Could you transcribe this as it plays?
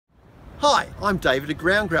Hi, I'm David at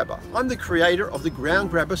GroundGrabba. I'm the creator of the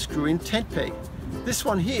GroundGrabba screw-in tent peg. This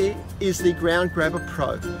one here is the GroundGrabba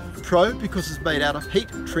Pro. Pro because it's made out of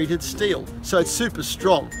heat-treated steel, so it's super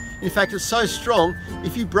strong. In fact, it's so strong,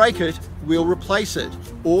 if you break it, we'll replace it.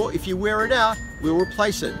 Or if you wear it out, we'll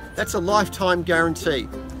replace it. That's a lifetime guarantee.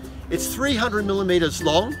 It's 300 millimeters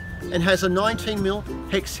long and has a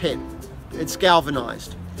 19mm hex head. It's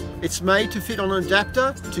galvanized. It's made to fit on an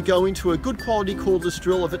adapter to go into a good quality cordless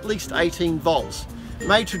drill of at least 18 volts.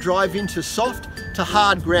 Made to drive into soft to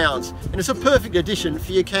hard grounds, and it's a perfect addition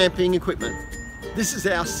for your camping equipment. This is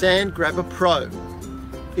our SandGrabba Pro.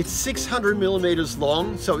 It's 600 millimeters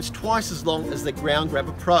long, so it's twice as long as the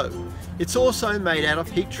GroundGrabba Pro. It's also made out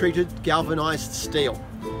of heat-treated galvanized steel.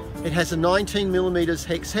 It has a 19mm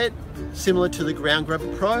hex head, similar to the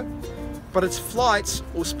GroundGrabba Pro, but its flights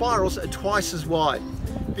or spirals are twice as wide.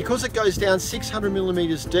 Because it goes down 600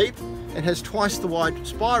 millimeters deep and has twice the wide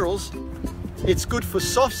spirals, it's good for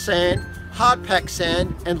soft sand, hard packed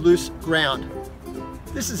sand and loose ground.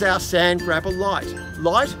 This is our SandGrabba Lite.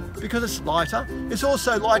 Light because it's lighter. It's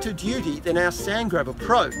also lighter duty than our SandGrabba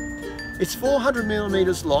Pro. It's 400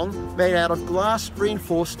 millimeters long, made out of glass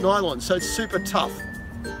reinforced nylon, so it's super tough.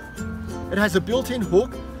 It has a built-in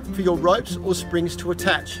hook for your ropes or springs to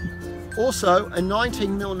attach. Also a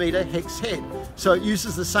 19mm hex head, so it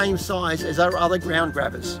uses the same size as our other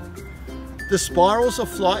GroundGrabbas. The spirals or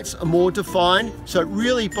flights are more defined, so it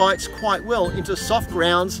really bites quite well into soft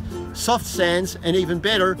grounds, soft sands, and even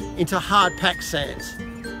better into hard packed sands.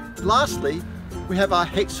 Lastly, we have our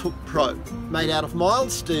HexHook Pro, made out of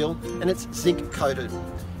mild steel and it's zinc coated.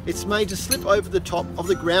 It's made to slip over the top of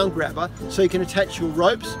the GroundGrabba so you can attach your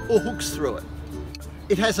ropes or hooks through it.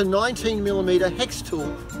 It has a 19mm hex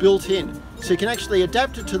tool built in, so you can actually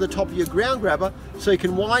adapt it to the top of your GroundGrabba so you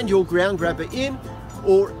can wind your GroundGrabba in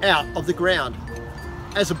or out of the ground.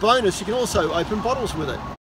 As a bonus, you can also open bottles with it.